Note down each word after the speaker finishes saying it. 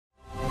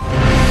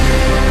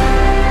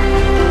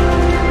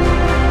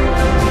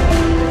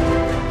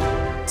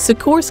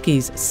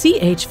Sikorsky's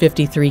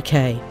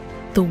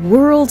CH-53K, the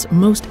world's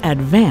most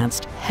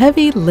advanced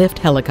heavy-lift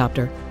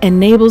helicopter,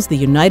 enables the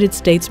United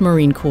States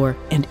Marine Corps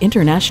and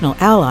international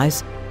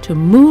allies to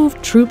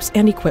move troops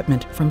and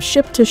equipment from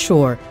ship to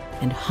shore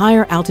and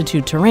higher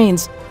altitude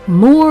terrains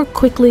more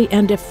quickly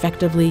and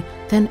effectively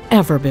than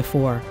ever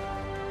before.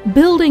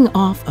 Building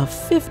off a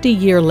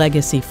 50-year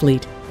legacy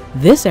fleet,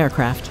 this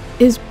aircraft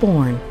is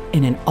born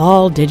in an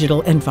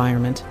all-digital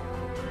environment.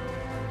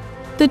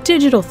 The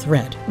digital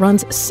thread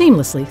runs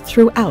seamlessly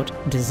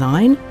throughout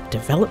design,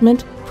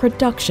 development,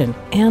 production,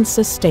 and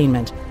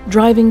sustainment,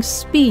 driving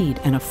speed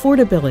and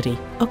affordability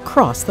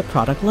across the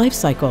product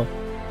lifecycle.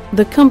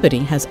 The company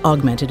has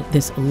augmented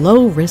this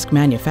low-risk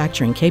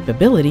manufacturing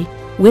capability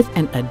with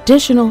an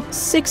additional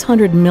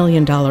 $600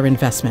 million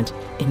investment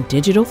in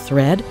digital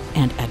thread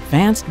and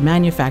advanced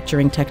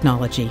manufacturing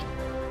technology.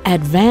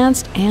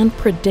 Advanced and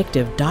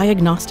predictive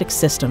diagnostic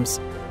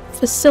systems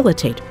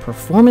facilitate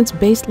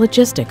performance-based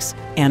logistics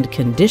and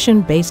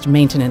condition-based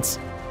maintenance,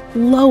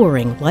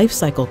 lowering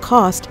lifecycle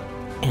cost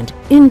and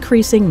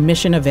increasing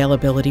mission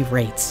availability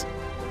rates.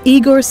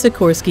 Igor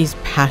Sikorsky's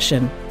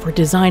passion for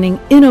designing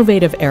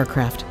innovative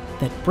aircraft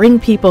that bring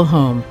people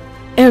home,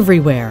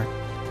 everywhere,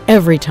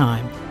 every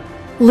time,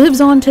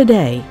 lives on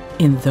today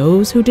in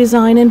those who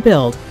design and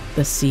build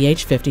the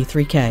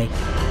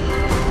CH-53K.